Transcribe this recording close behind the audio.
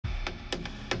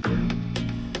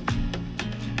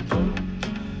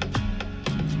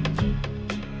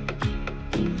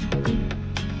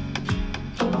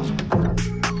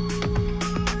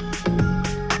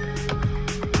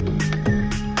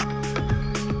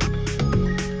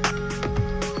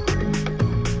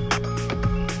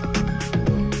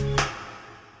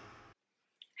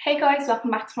guys, welcome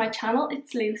back to my channel.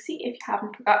 It's Lucy, if you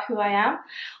haven't forgot who I am.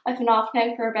 I've been off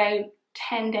now for about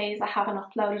 10 days. I haven't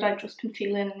uploaded. I've just been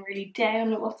feeling really down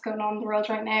with what's going on in the world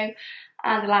right now,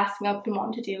 and the last thing I've been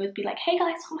wanting to do is be like, hey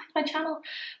guys, welcome back to my channel.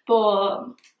 But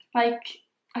like,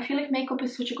 I feel like makeup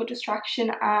is such a good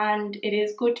distraction, and it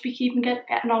is good to be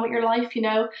getting on with your life, you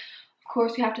know. Of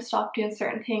course we have to stop doing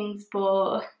certain things,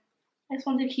 but I just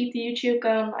want to keep the YouTube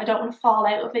going. I don't want to fall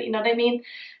out of it, you know what I mean?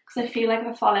 Because I feel like if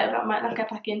I fall out of it, I might not get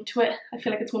back into it. I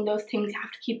feel like it's one of those things you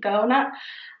have to keep going at.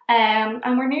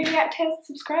 And we're nearly at 10,000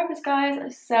 subscribers,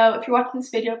 guys. So if you're watching this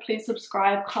video, please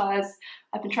subscribe, because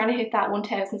I've been trying to hit that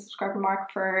 1,000 subscriber mark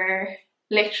for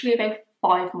literally about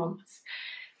 5 months.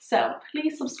 So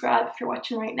please subscribe if you're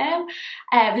watching right now.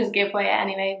 There's a giveaway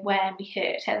anyway when we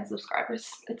hit 10,000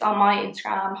 subscribers. It's on my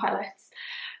Instagram highlights.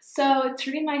 So it's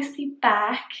really nice to be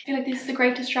back. I feel like this is a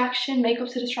great distraction.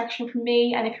 Makeup's a distraction for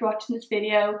me, and if you're watching this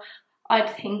video,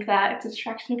 I'd think that it's a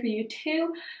distraction for you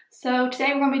too. So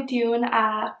today we're going to be doing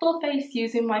a full face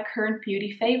using my current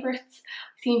beauty favourites.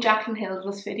 I've seen Jaclyn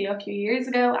Hill's video a few years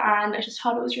ago, and I just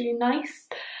thought it was really nice.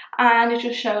 And it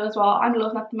just shows what I'm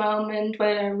loving at the moment,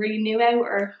 whether they're really new out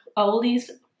or oldies,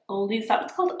 that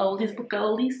was called oldies but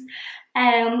goldies.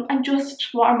 And just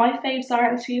what my faves are,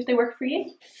 and see if they work for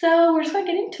you. So we're just going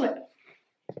to get into it.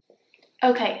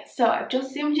 Okay, so I've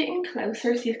just zoomed it in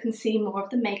closer so you can see more of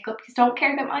the makeup. You don't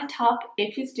care about my top.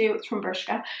 If you do, it's from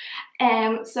Bershka.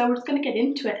 So we're just going to get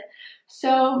into it.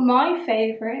 So my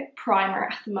favourite primer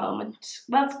at the moment,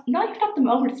 well, it's not even at the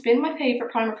moment, it's been my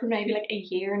favourite primer for maybe like a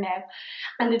year now,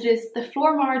 and it is the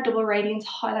Flormar Double Radiance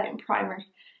Highlighting Primer.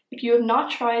 If you have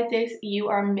not tried this, you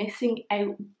are missing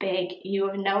out big. You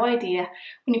have no idea.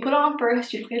 When you put it on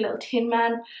first, you look like a little tin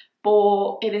man,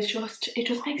 but it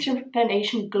just makes your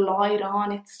foundation glide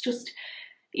on. It's just,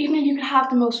 even if you could have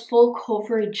the most full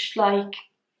coverage, like,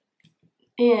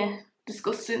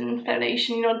 disgusting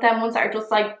foundation, you know, them ones that are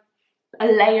just like a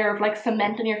layer of like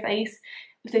cement on your face.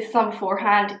 If this is on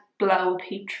beforehand, glow will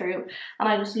peep through, and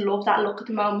I just love that look at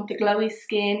the moment, the glowy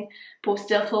skin but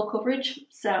still full coverage.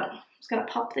 So I'm just gonna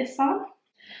pop this on.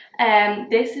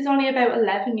 This is only about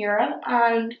 €11,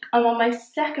 and I'm on my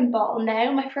second bottle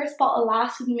now. My first bottle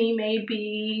lasted me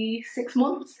maybe 6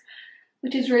 months,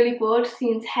 which is really good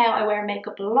since how I wear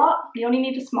makeup a lot. You only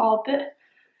need a small bit.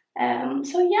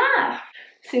 So yeah,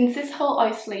 since this whole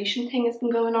isolation thing has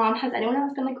been going on, has anyone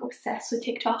else been like obsessed with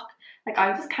TikTok? Like,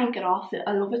 I just can't get off it.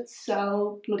 I love it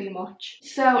so bloody much.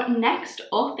 So next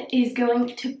up is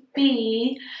going to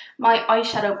be my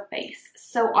eyeshadow base.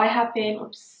 So I have been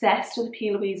obsessed with the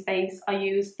P. Louise base. I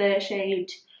use the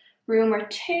shade Rumor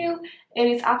 2. It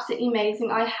is absolutely amazing.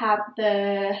 I have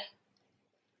the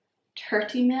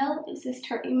 30ml. Is this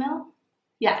 30ml?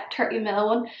 Yeah, 30ml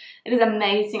one. It is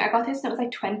amazing. I got this and it was like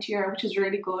 €20, which is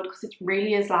really good because it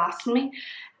really is lasting me.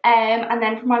 And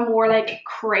then for my more like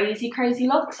crazy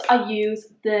looks, I use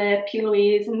the P.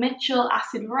 Louise Mitchell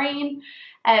Acid Rain.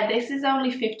 This is only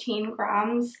 15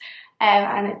 grams,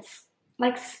 and it's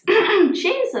like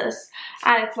Jesus,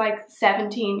 and it's like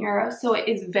 €17, so it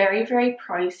is very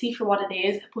pricey for what it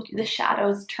is, but the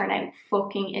shadows turn out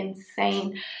fucking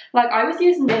insane. Like, I was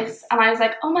using this and I was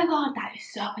like, oh my god, that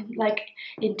is so like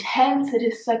intense. It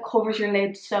is like covers your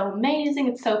lid so amazing,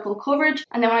 it's so full coverage.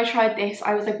 And then when I tried this,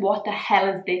 I was like, what the hell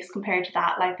is this compared to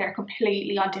that? Like, they're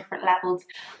completely on different levels.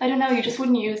 I don't know, you just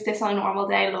wouldn't use this on a normal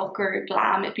day look or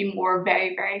glam. It'd be more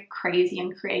very crazy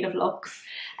and creative looks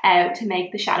to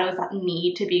make the shadows that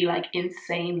need to be like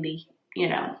insanely, you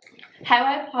know. How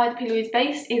I apply the P. Louise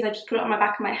base is I just put it on my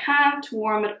back of my hand to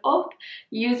warm it up.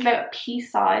 Use about a pea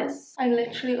size. I'm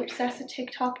literally obsessed with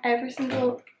TikTok. Every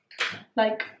single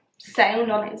like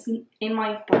sound on it is in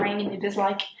my brain. It is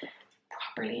like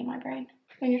properly in my brain.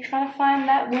 When you're trying to find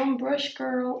that one brush,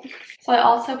 girl. So I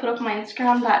also put up on my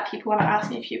Instagram that people want to ask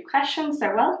me a few questions.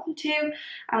 They're welcome to,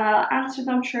 and I'll answer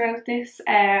them throughout this.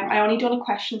 I only done a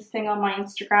questions thing on my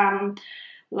Instagram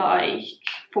like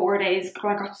 4 days ago.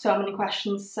 I got so many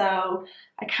questions, so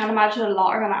I can't imagine a lot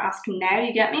are going to ask now,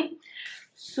 you get me?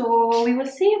 So we will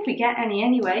see if we get any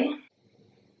anyway.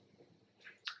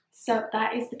 So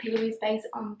that is the P. Louise base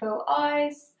on both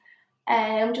eyes.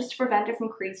 Just to prevent it from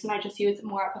creasing, I just use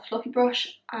more of a fluffy brush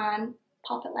and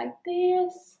pop it like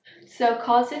this. So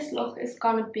cause this look is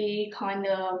gonna be kind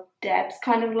of Debs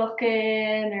kind of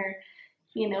looking, or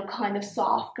you know, kind of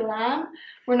soft glam,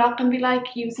 we're not gonna be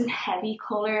like using heavy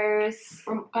colors.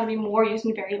 We're gonna be more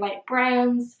using very light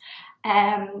browns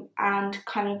and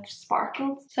kind of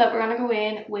sparkles. So we're gonna go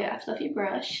in with a fluffy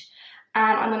brush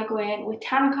And I'm going to go in with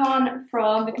Tanacon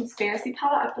from the Conspiracy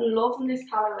palette. I've been loving this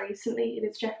palette recently. It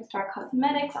is Jeffree Star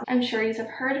Cosmetics. I'm sure you have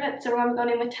heard of it. So we're going to be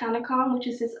going in with Tanacon, which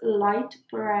is this light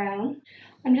brown.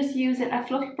 I'm just using a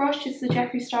fluffy brush. This is the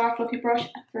Jeffree Star fluffy brush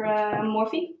for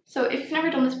Morphe. So if you've never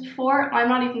done this before, I'm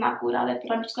not even that good at it,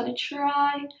 but I'm just going to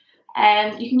try.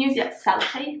 You can use it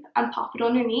sellotape and pop it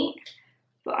underneath.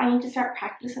 But I need to start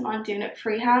practicing on doing it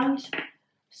freehand.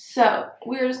 So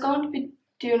we're just going to be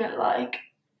doing it like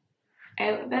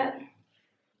out a bit.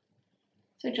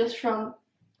 So just from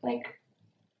like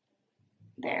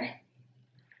there.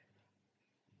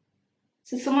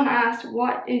 So someone asked,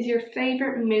 what is your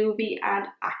favourite movie and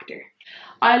actor?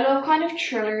 I love kind of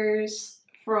thrillers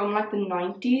from like the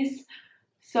 90s.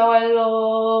 So I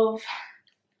love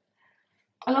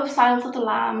Silence of the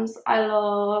Lambs. I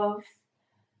love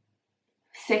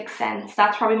Sixth Sense.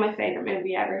 That's probably my favourite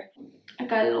movie ever.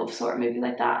 Like I love sort of movies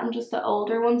like that, and just the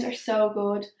older ones are so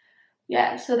good.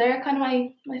 Yeah, so they're kind of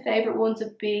my favourite ones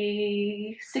would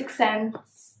be Sixth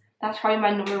Sense. That's probably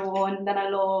my number one. Then I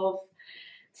love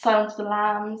Silence of the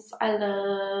Lambs. I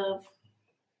love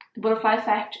The Butterfly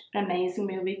Effect, an amazing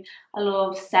movie. I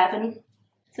love Seven.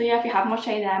 So yeah, if you haven't watched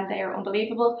any of them, they are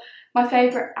unbelievable. My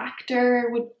favourite actor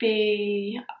would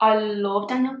be, I love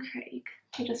Daniel Craig.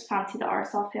 I just fancy the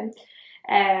arse off him.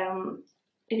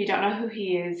 If you don't know who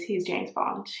he is, he's James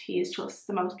Bond. He is just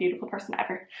the most beautiful person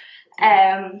ever.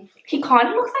 He kind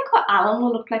of looks like what Alan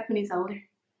will look like when he's older.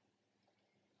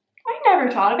 I never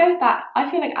thought about that.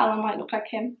 I feel like Alan might look like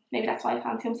him. Maybe that's why I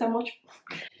fancy him so much.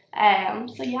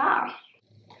 So yeah.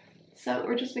 So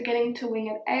we're just beginning to wing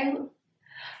it out.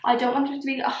 I don't want it to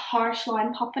be a harsh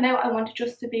line popping out. I want it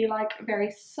just to be like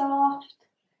very soft,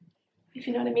 if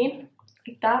you know what I mean,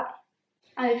 like that.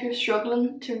 And if you're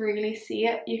struggling to really see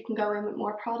it, you can go in with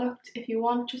more product. If you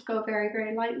want, just go very,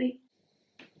 very lightly,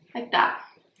 like that.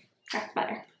 That's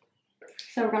better.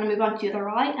 So we're going to move on to the other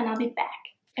eye, and I'll be back.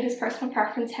 It is personal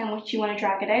preference how much you want to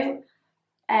drag it out.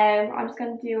 I'm just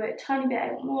going to do it a tiny bit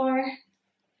out more.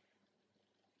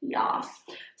 Yes.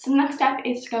 So the next step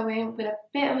is to go in with a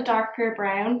bit of a darker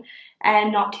brown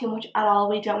and not too much at all.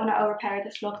 We don't want to overpower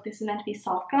this look. This is meant to be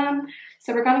soft glam.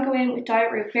 So we're going to go in with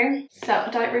Diet Root Beer. So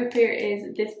Diet Root Beer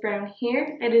is this brown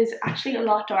here. It is actually a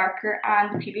lot darker,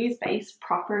 and the P base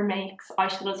proper makes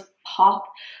eyeshadows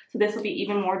pop. So this will be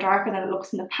even more darker than it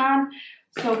looks in the pan.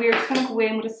 So we're just going to go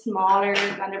in with a smaller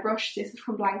blender brush. This is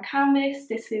from Blank Canvas.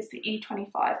 This is the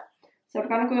E25. So we're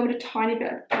going to go in with a tiny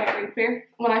bit of Diet Root Beer.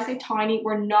 When I say tiny,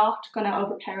 we're not going to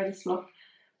overpower this look.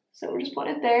 So we're just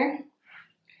putting it there.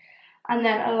 And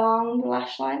then along the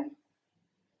lash line.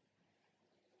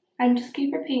 And just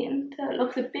keep repeating till it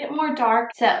looks a bit more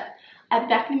dark. So I'll be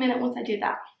back in a minute once I do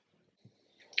that.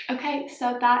 Okay,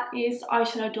 so that is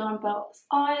eyeshadow done on both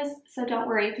eyes. So don't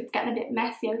worry if it's getting a bit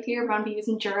messy out here. We're going to be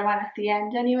using Durline at the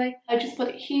end anyway. I just put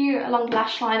it here along the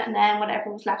lash line, and then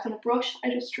whatever was left on the brush, I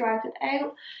just dragged it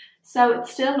out. So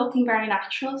it's still looking very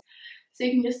natural. So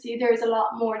you can just see there is a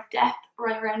lot more depth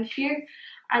right around here,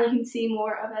 and you can see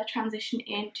more of a transition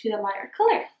into the lighter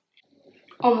colour.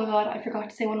 Oh my god, I forgot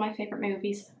to say one of my favourite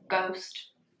movies, Ghost.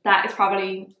 That is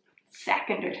probably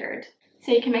second or third.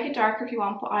 So you can make it darker if you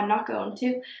want, but I'm not going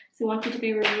to. So I want it to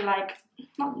be really like,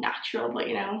 not natural, but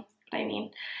you know what I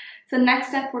mean. So the next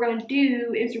step we're going to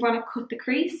do is we're going to cut the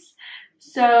crease.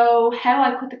 So how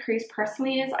I cut the crease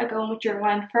personally is I go in with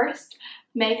Durline first,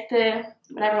 make the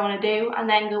whatever I want to do, and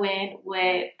then go in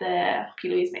with the P.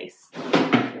 Louise base.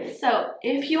 So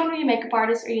if you want to be a makeup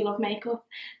artist or you love makeup,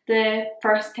 the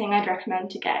first thing I'd recommend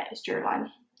to get is Durline.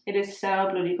 It is so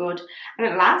bloody good, and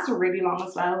it lasts really long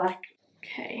as well. Like,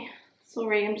 okay, so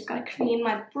really I'm just going to clean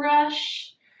my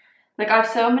brush. Like, I have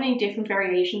so many different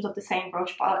variations of the same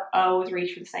brush, but I always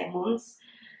reach for the same ones.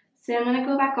 So I'm going to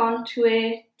go back onto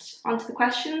the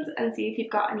questions and see if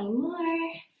you've got any more.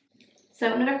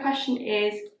 So another question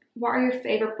is, what are your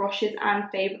favourite brushes and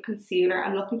favourite concealer?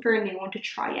 I'm looking for a new one to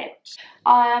try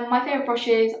out. My favourite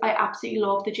brushes, I absolutely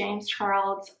love the James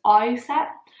Charles Eye Set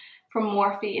from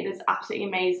Morphe. It is absolutely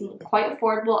amazing, quite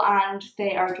affordable, and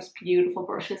they are just beautiful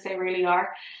brushes, they really are.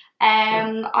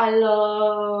 I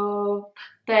love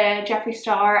the Jeffree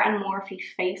Star and Morphe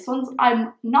face ones.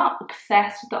 I'm not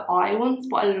obsessed with the eye ones,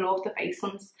 but I love the face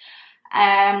ones.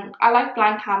 I like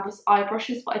Blank Canvas eye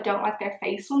brushes, but I don't like their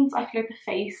face ones. I feel like the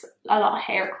face, a lot of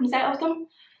hair comes out of them.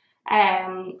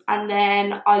 And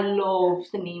then I love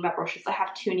the Nema brushes. I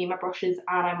have 2 Nema brushes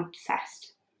and I'm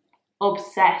obsessed.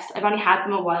 Obsessed. I've only had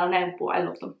them a while now, but I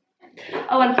love them.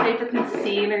 Oh, and favourite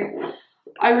concealer.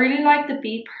 I really like the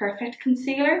Be Perfect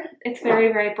concealer. It's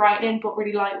very, very brightening but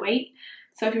really lightweight.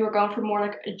 So if you were going for more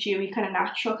like a dewy kind of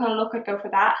natural kind of look, I'd go for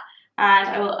that. and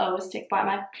I will always stick by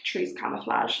my Catrice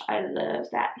Camouflage. I love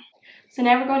that. So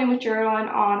now we're going in with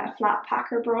Jurline on a flat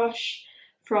packer brush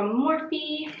from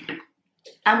Morphe,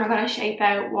 and we're going to shape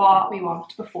out what we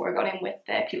want before going in with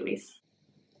the Pilates.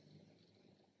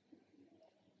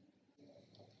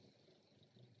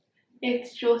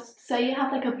 It's just, so you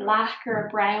have like a black or a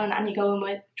brown and you go in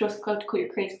with, just go to cut your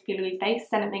crease with Pilates base,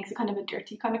 then it makes it kind of a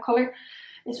dirty kind of colour.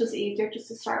 It's just easier just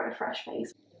to start with a fresh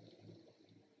base.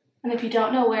 And if you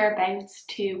don't know whereabouts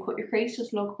to cut your crease,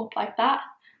 just look up like that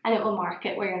and it will mark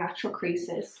it where your natural crease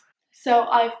is. So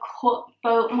I've cut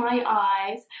both my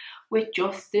eyes with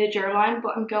just the Jurline,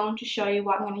 but I'm going to show you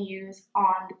what I'm going to use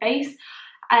on the base.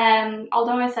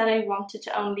 Although I said I wanted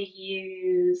to only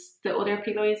use the other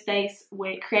Pilates base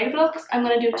with Creative Looks, I'm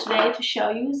going to do it today to show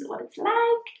you what it's like.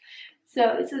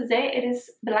 So this is it. It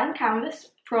is blank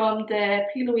canvas from the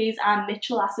Pilates and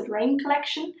Mitchell Acid Rain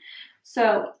collection.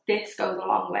 So this goes a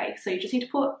long way. So you just need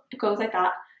to put, it goes like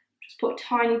that. Just put a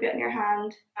tiny bit on your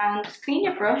hand and just clean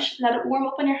your brush. Let it warm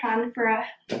up on your hand for a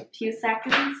few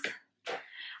seconds.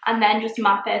 And then just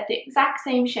map out the exact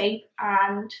same shape,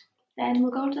 and then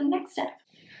we'll go to the next step.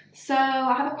 So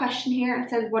I have a question here. It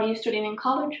says, what are you studying in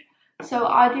college? So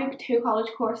I do 2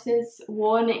 college courses.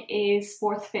 One is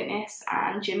sports fitness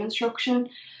and gym instruction.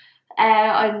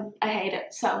 I hate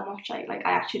it so much. I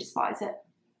actually despise it.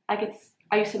 Like,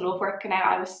 I used to love working out.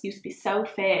 I used to be so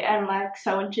fit and like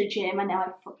so into the gym, and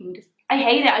now I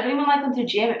hate it. I don't even like going to the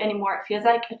gym anymore. It feels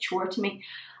like a chore to me.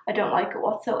 I don't like it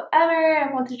whatsoever.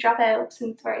 I wanted to drop out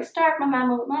since the very start. My mum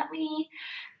won't let me.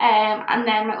 And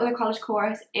then my other college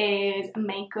course is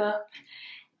makeup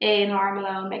in Laura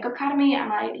Malone Makeup Academy,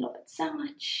 and I love it so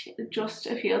much.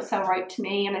 It feels so right to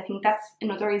me, and I think that's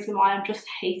another reason why I'm just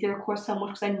hate the other course so much,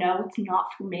 because I know it's not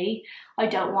for me. I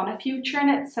don't want a future in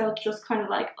it, so it's just kind of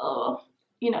like, oh,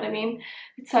 you know what I mean?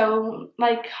 It's so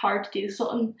like hard to do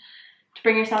something, to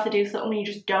bring yourself to do something when you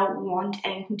just don't want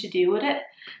anything to do with it.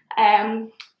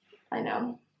 I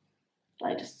know,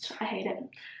 I hate it.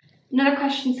 Another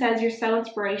question says, you're so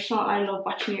inspirational and I love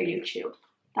watching your YouTube.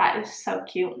 That is so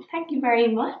cute. Thank you very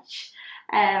much.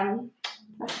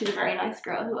 She's a very nice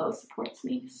girl who always supports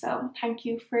me, so thank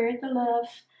you for the love.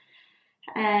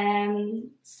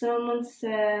 Someone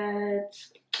said,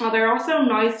 oh, they're all so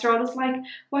nice. They're all just like,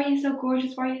 why are you so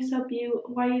gorgeous? Why are you so beautiful?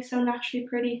 Why are you so naturally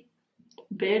pretty?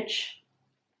 Bitch.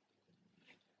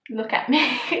 Look at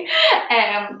me.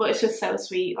 But it's just so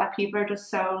sweet. Like, people are just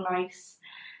so nice.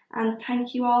 And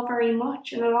thank you all very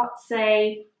much. And a lot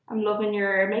say, I'm loving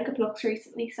your makeup looks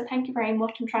recently, so thank you very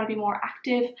much. I'm trying to be more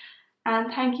active.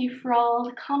 And thank you for all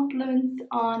the compliments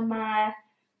on my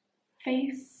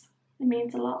face. It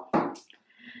means a lot.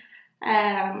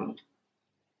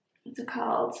 What's it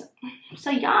called? So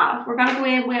yeah, we're gonna go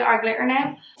in with our glitter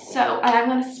now. So I'm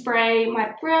gonna spray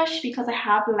my brush because I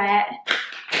have let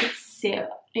it sit,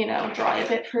 you know, dry a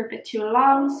bit for a bit too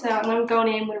long. So I'm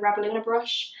going in with a Rabaluna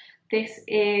brush. This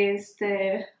is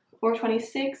the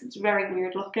 426. It's very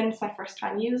weird looking. It's my first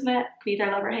time using it. Could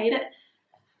either love or hate it.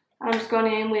 I'm just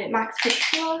going in with Max Fit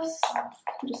Plus.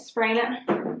 I'm just spraying it.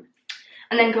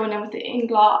 And then going in with the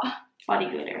Inglot body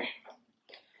glitter.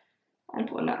 And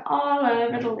putting it all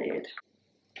over the lid.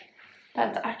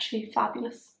 That's actually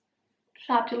fabulous.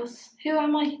 Fabulous. Who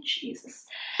am I? Jesus.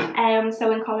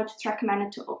 So in college it's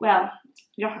recommended to, well,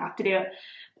 you don't have to do it,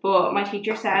 but my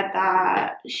teacher said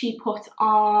that she puts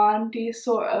on these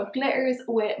sort of glitters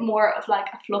with more of like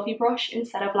a fluffy brush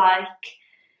instead of like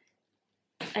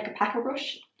a packer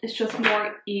brush. It's just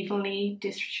more evenly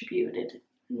distributed,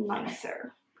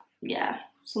 nicer. Yeah,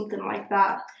 something like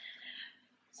that.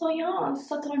 So yeah, that's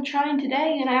what I'm trying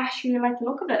today, and I actually really like the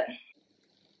look of it.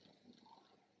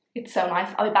 It's so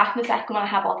nice. I'll be back in a second when I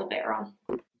have all the glitter on.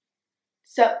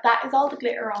 So that is all the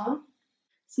glitter on.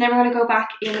 So now we're going to go back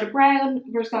in with a brown.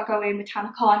 We're just going to go in with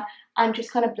tanacon and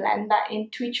just kind of blend that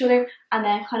into each other, and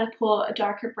then kind of put a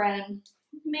darker brown,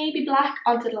 maybe black,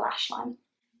 onto the lash line.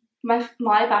 My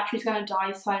battery's going to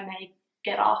die, so I may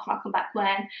get off and I'll come back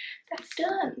when that's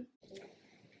done.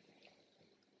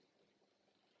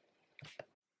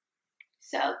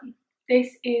 So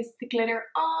this is the glitter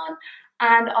on,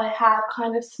 and I have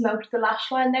kind of smoked the lash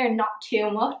line there, not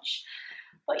too much,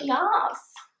 but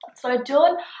yes, that's what I've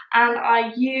done. And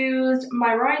I used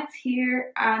my Rides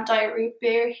here and Diet Root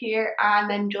Beer here, and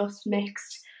then just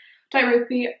mixed Diet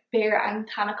Root Beer and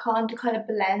tanacon to kind of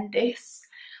blend this.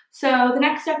 So the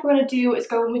next step we're going to do is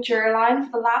go in with Jurline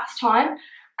for the last time,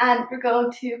 and we're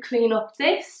going to clean up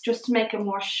this just to make it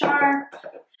more sharp.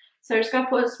 So you're just going to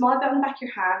put a small bit on the back of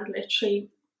your hand, literally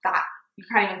that, you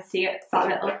can't even see it, it's that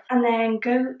little. And then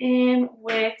go in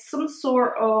with some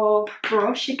sort of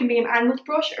brush. It can be an angled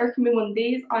brush or it can be one of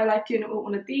these. I like doing it with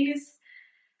one of these.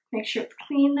 Make sure it's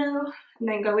clean though, and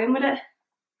then go in with it.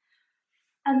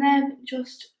 And then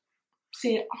just,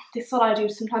 see, this is what I do.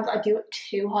 Sometimes I do it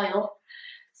too high up.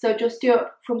 So just do it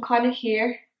from kind of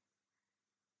here.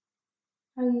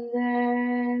 And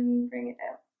then bring it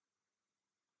out.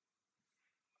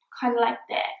 Kind of like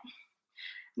that.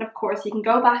 And of course you can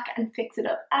go back and fix it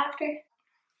up after.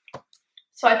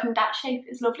 So I think that shape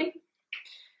is lovely.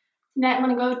 Now I'm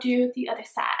going to go do the other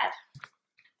side.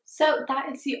 So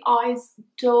that is the eyes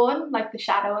done, like the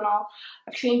shadow and all.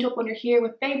 I've cleaned up under here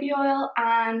with baby oil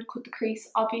and cut the crease,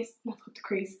 not cut the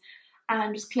crease,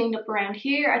 and just cleaned up around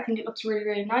here. I think it looks really,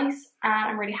 really nice and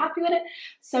I'm really happy with it.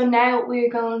 So now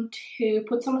we're going to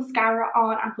put some mascara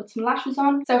on and put some lashes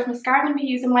on. So for mascara I'm going to be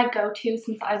using my go-to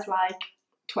since I was like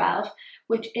 12,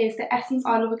 which is the Essence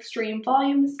Olive Extreme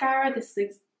Volume Mascara. This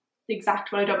is the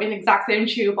exact one. I don't mean the exact same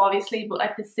tube obviously, but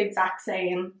like this is the exact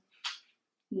same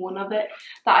one of it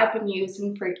that I've been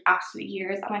using for absolute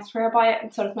years, and I swear by it,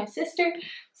 and so does my sister.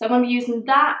 So I'm going to be using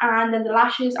that. And then the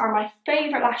lashes are my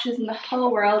favourite lashes in the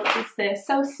whole world. It's the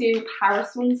Sosu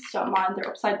Paris ones. Don't mind, they're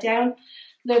upside down.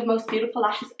 They're the most beautiful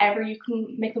lashes ever. You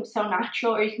can make them so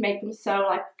natural or you can make them so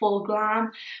like full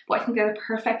glam, but I think they're the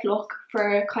perfect look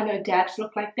for kind of a dead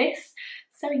look like this.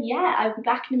 So yeah, I'll be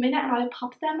back in a minute and I'll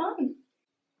pop them on.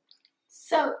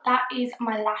 So that is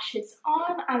my lashes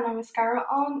on and my mascara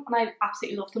on, and I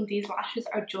absolutely love them. These lashes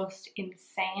are just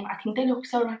insane. I think they look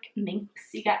so like minx,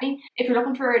 you get me? If you're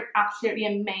looking for an absolutely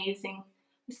amazing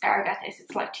mascara, get this.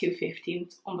 It's like $2.50,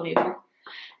 it's unbelievable.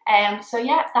 So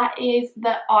yeah, that is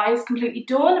the eyes completely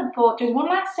done, but there's one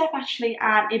last step actually,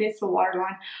 and it is the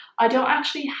waterline. I don't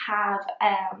actually have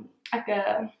like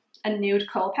a nude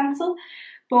kohl pencil,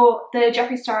 but the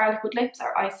Jeffree Star liquid lips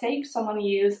are eye safe, so I'm going to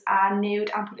use a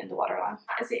nude and put in the waterline.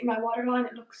 Is it in my waterline?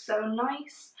 It looks so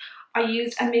nice. I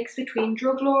used a mix between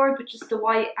Drug Lord, which is the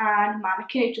white, and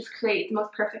Mannequin. It just created the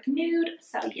most perfect nude,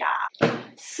 so yeah.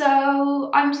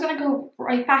 So I'm just going to go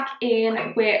right back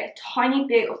in with a tiny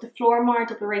bit of the Flormar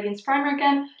Double Radiance Primer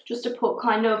again, just to put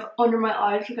kind of under my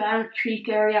eyes again, cheek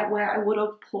area where I would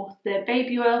have put the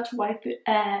baby oil to wipe it,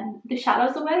 the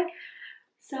shadows away.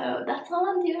 So that's all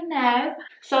I'm doing now.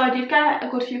 So I did get a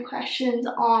good few questions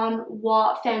on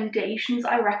what foundations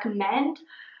I recommend.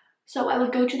 So I will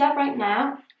go to that right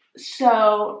now.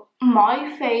 So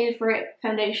my favourite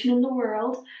foundation in the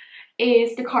world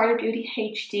is the Carter Beauty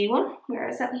HD one. Where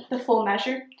is it? The Full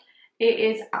Measure. It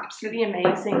is absolutely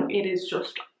amazing. It is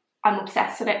just, I'm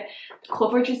obsessed with it. The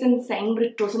coverage is insane, but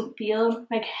it doesn't feel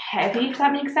like heavy, if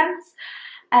that makes sense.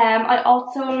 I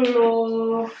also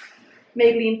love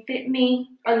Maybelline Fit Me.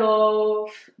 I love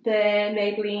the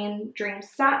Maybelline Dream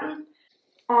Satin.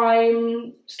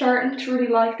 I'm starting to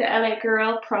really like the LA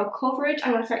Girl Pro Coverage.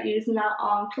 I'm going to start using that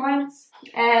on clients.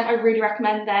 I really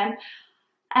recommend them.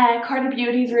 Carter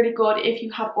Beauty is really good if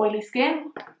you have oily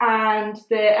skin, and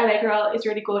the LA Girl is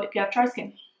really good if you have dry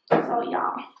skin. So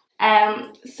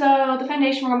yeah. So the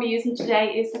foundation we're going to be using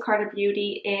today is the Carter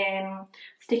Beauty in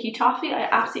Sticky Toffee. I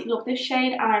absolutely love this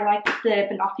shade, and I like the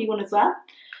Banoffee one as well.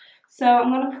 So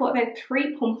I'm going to put about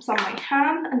 3 pumps on my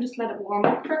hand and just let it warm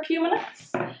up for a few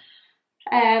minutes.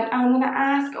 I'm going to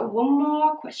ask one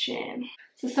more question.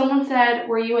 So someone said,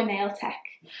 were you a nail tech?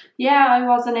 Yeah, I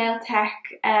was a nail tech.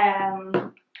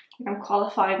 I'm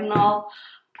qualified and all.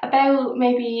 About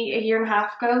maybe a year and a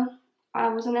half ago, I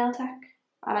was a nail tech.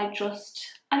 And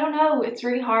I don't know, it's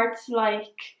really hard to like,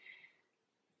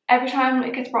 every time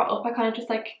it gets brought up, I kind of just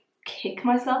like kick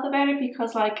myself about it,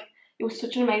 because like it was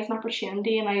such an amazing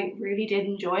opportunity and I really did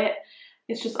enjoy it.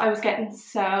 It's just I was getting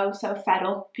so fed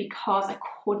up because I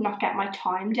could not get my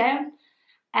time down.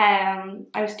 I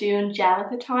was doing gel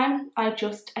at the time. I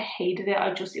hated it.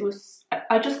 I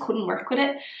just couldn't work with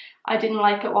it. I didn't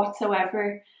like it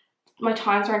whatsoever. My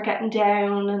times weren't getting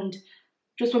down, and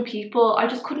just when people, I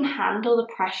just couldn't handle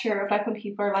the pressure of like when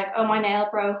people are like, oh, my nail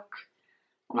broke.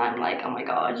 And I'm like, oh my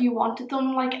god, you wanted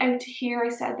them like out to here. I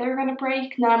said they were gonna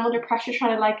break. Now I'm under pressure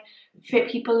trying to like fit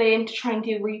people in to try and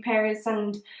do repairs,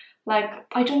 and like,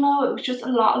 I don't know, it was just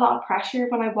a lot of pressure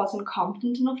when I wasn't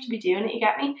confident enough to be doing it, you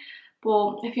get me?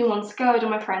 But a few months ago I did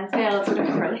my friend's nails with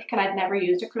acrylic, and I'd never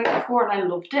used acrylic before and I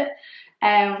loved it.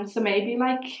 So maybe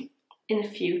like in the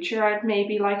future I'd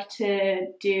maybe like to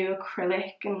do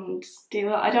acrylic and do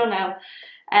it, I don't know.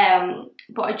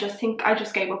 But I just think I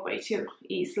just gave up way too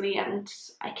easily and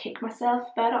I kick myself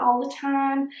about it all the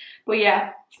time. But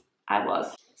yeah, I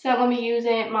was. So I'm going to be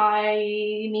using my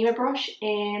Nima brush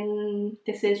in,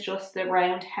 this is just the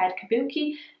round head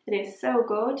kabuki. It is so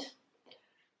good.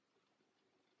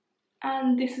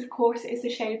 and this of course is the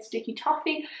shade Sticky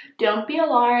Toffee. Don't be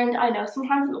alarmed, I know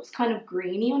sometimes it looks kind of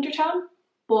greeny undertone,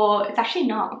 but it's actually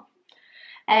not.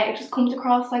 It just comes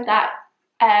across like that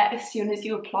as soon as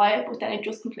you apply it, but then it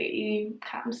just completely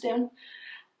calms down.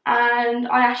 And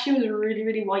I actually was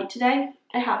really white today.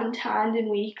 I haven't tanned in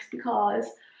weeks because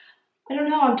I don't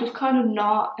know, I'm just kind of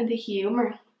not in the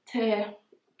humour to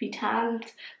be tanned.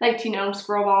 Like to, you know,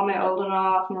 scrub all my old and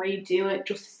off and redo it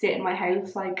just to sit in my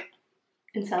house like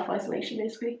in self-isolation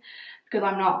basically, because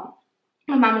I'm not.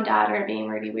 My mum and dad are being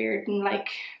really weird and like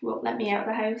won't let me out of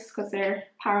the house because they're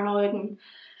paranoid and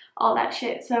all that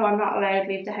shit, so I'm not allowed to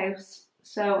leave the house.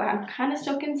 So I'm kind of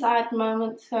stuck inside at the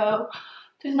moment, so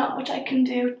there's not much I can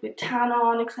do with tan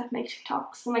on except make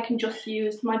TikToks, and I can just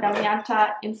use my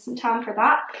Bellianta Instant Tan for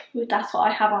that. That's what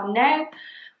I have on now,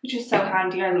 which is so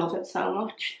handy. I love it so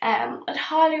much. I'd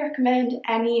highly recommend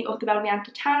any of the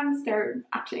Bellianta tans. They're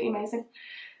absolutely amazing.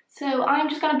 So I'm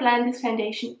just going to blend this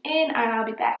foundation in and I'll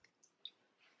be back.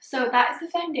 So that is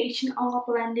the foundation all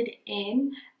blended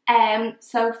in.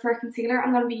 So for concealer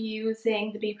I'm going to be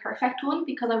using the Be Perfect one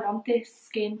because I want this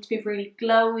skin to be really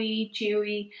glowy,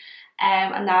 dewy,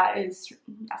 and that's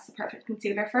the perfect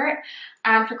concealer for it.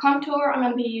 And for contour I'm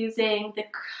going to be using the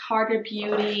Carter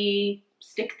Beauty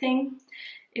stick thing.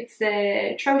 It's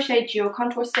the Shade Duo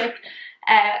Contour Stick.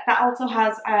 That also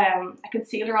has a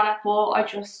concealer on it, but I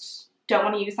just don't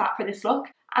want to use that for this look.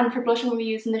 And for blush I'm going to be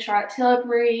using the Charlotte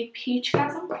Tilbury Peach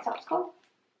Gasm. What's that called?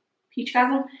 Peach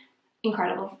Gasm.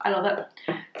 Incredible. I love it.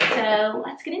 So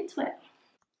let's get into it.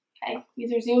 Okay,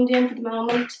 these are zoomed in for the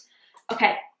moment.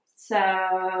 Okay,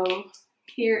 so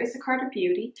here is the Carter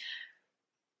Beauty.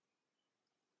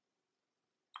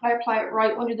 I apply it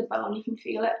right under the bone, you can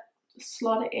feel it. Just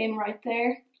slot it in right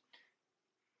there.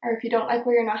 Or if you don't like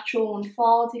where your natural one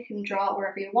falls, you can draw it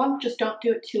wherever you want. Just don't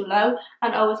do it too low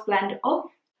and always blend it up.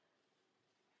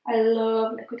 I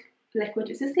love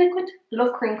liquid. Is this liquid? I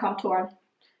love cream contour.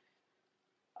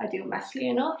 I do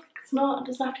messily enough. It's not, it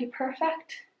doesn't have to be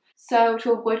perfect. So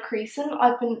to avoid creasing,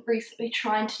 I've been recently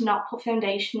trying to not put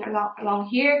foundation along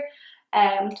here,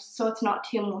 so it's not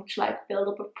too much like build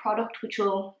up of product, which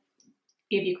will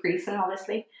give you creasing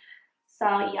obviously.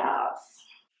 So yes.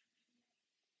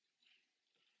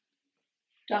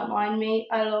 Don't mind me,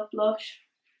 I love blush.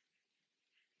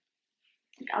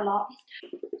 A lot.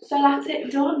 So that's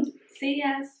it done. See,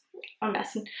 yes, I'm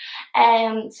messing.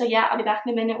 So yeah, I'll be back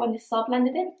in a minute when this is all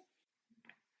blended in.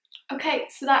 Okay,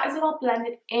 so that is it all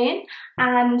blended in,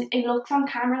 and it looks on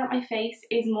camera that my face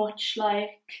is much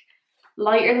like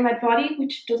lighter than my body,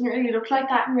 which doesn't really look like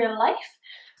that in real life.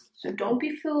 So don't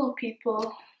be fooled,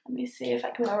 people. Let me see if I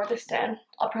can lower this down.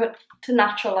 I'll put it to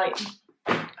natural lighting.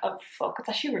 Oh fuck, it's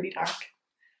actually really dark.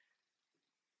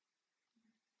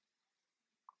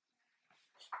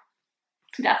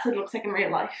 That's what it looks like in real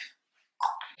life.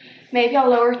 Maybe I'll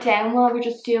lower it down while we're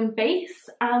just doing base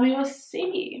and we will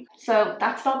see. So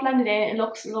that's all blended in. It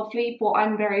looks lovely, but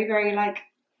I'm very like,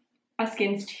 my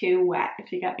skin's too wet,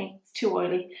 if you get me. It's too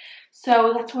oily.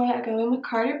 So that's why I go in with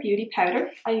Carter Beauty powder.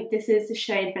 This is the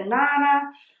shade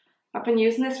Banana. I've been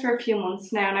using this for a few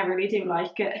months now and I really do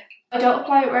like it. I don't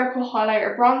apply it where I put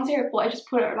highlighter or bronzer, but I just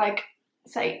put it like,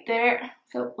 say, there.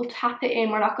 So we'll tap it in.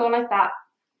 We're not going like that.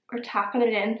 We're tapping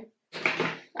it in.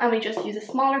 And we just use a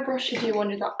smaller brush to do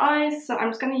under the eyes. So I'm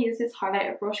just going to use this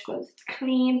highlighter brush because it's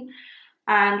clean.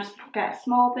 And just get a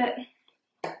small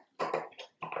bit.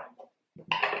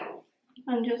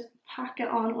 And just pack it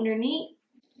on underneath.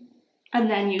 And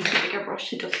then use the bigger brush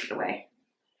to dust it away.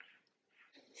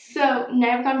 So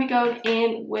now we're going to be going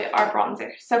in with our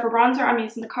bronzer. So for bronzer I'm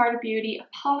using the Carter Beauty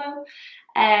Apollo.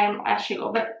 I actually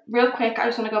love it. Real quick, I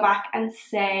just want to go back and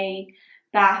say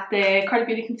that the Carter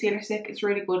Beauty concealer stick is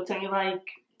really good. It's only like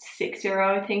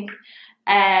 €6 I think.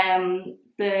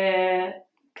 The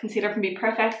concealer can be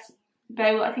perfect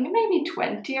about, I think it may be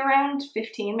 20 around,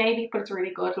 15 maybe, but it's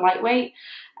really good, lightweight.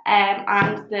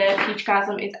 And the Peach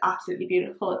Gasm is absolutely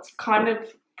beautiful. It's kind of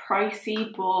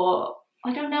pricey, but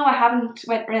I don't know, I haven't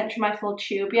went through my full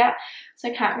tube yet, so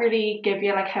I can't really give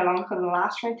you like how long it's going to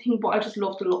last or anything, but I just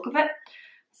love the look of it.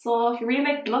 So if you really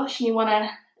like blush and you want to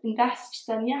invest,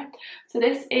 then yeah. So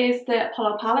this is the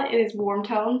Apollo palette. It is warm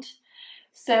toned,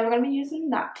 so we're going to be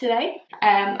using that today.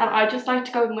 And I just like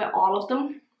to go in with all of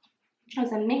them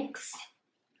as a mix.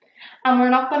 And we're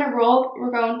not going to rub, we're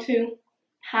going to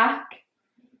pack.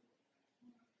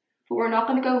 But we're not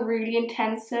going to go really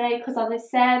intense today because, as I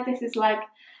said, this is like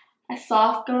a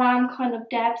soft glam kind of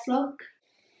Debs look.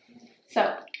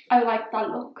 So I like that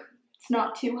look. It's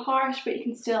not too harsh, but you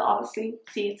can still obviously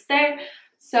see it's there.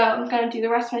 So I'm going to do the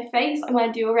rest of my face. I'm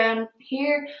going to do around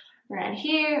here, around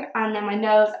here, and then my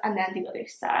nose, and then the other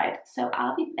side. So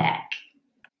I'll be back.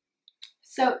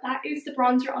 So that is the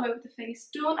bronzer all over the face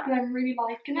done, and I'm really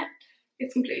liking it.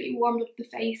 It's completely warmed up the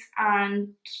face and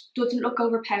doesn't look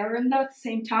overpowering though at the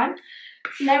same time.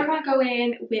 So now we're going to go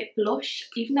in with blush.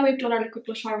 Even though we've done our liquid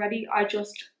blush already,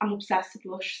 I'm obsessed with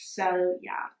blush, so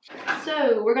yeah.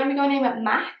 So we're going to be going in with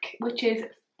MAC, which is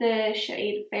the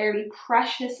shade Fairly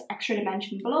Precious Extra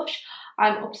Dimension Blush.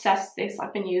 I'm obsessed with this.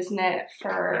 I've been using it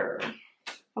for,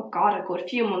 oh god, a good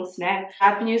few months now.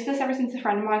 I've been using this ever since a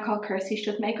friend of mine called Kirsty. She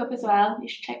does makeup as well. You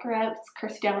should check her out. It's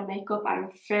Kirsty Devil Makeup. I'm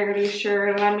fairly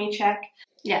sure. Let me check.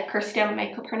 Yeah, Kirsty Devil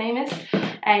Makeup her name is.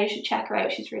 You should check her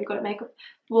out. She's really good at makeup.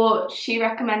 But she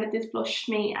recommended this blush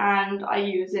to me and I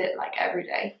use it like every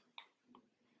day.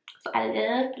 So I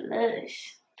love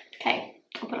blush. Okay,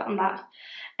 I'll put it on that.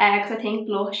 Because I think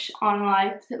blush on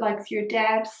like your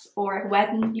debs or a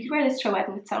wedding, you can wear this to a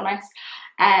wedding, it's so nice.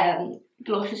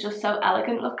 Blush is just so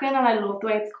elegant looking and I love the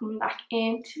way it's coming back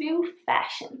into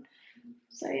fashion.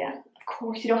 So yeah, of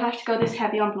course you don't have to go this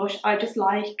heavy on blush. I just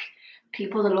like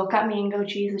people to look at me and go,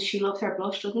 Jesus, she loves her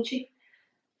blush, doesn't she?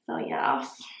 So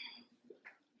yes.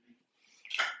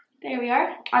 There we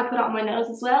are. I put it on my nose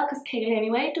as well because Kaylee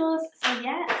anyway does. So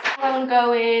yes. I'm going to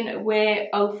go in with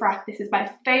Ofra. This is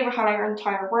my favourite highlighter in the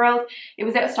entire world. It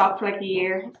was out of stock for like a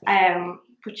year.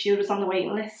 But she was on the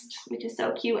waiting list, which is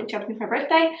so cute, and she had me for her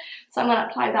birthday. So I'm going to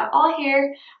apply that all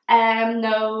here.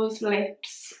 Nose,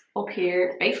 lips, up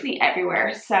here, basically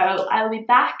everywhere. So I'll be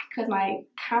back because my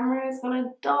camera is going to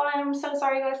die. I'm so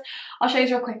sorry guys. I'll show you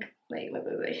real quick. Wait.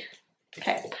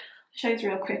 Okay. I'll show you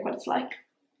real quick what it's like.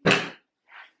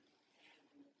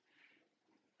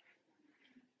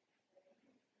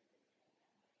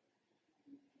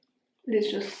 It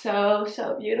is just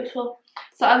so beautiful.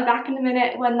 So I'll be back in a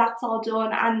minute when that's all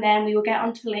done, and then we will get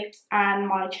onto the lips and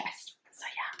my chest. So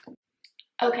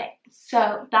yeah. Okay,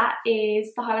 so that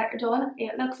is the highlighter done.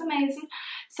 It looks amazing.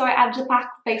 So I added it back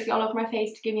basically all over my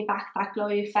face to give me back that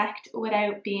glowy effect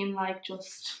without being like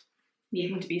just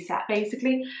needing to be set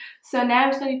basically. So now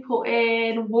I'm just going to be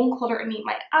putting one colour to meet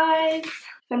my eyes.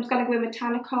 So I'm just going to go in with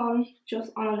tanacon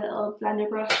just on a little blender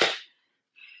brush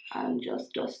and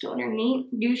just dust it underneath.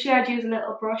 Usually I'd use a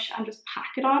little brush and just pack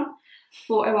it on,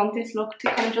 but I want this look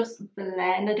to kind of just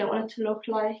blend. I don't want it to look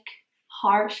like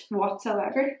harsh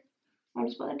whatsoever. I'm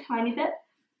just putting a tiny bit.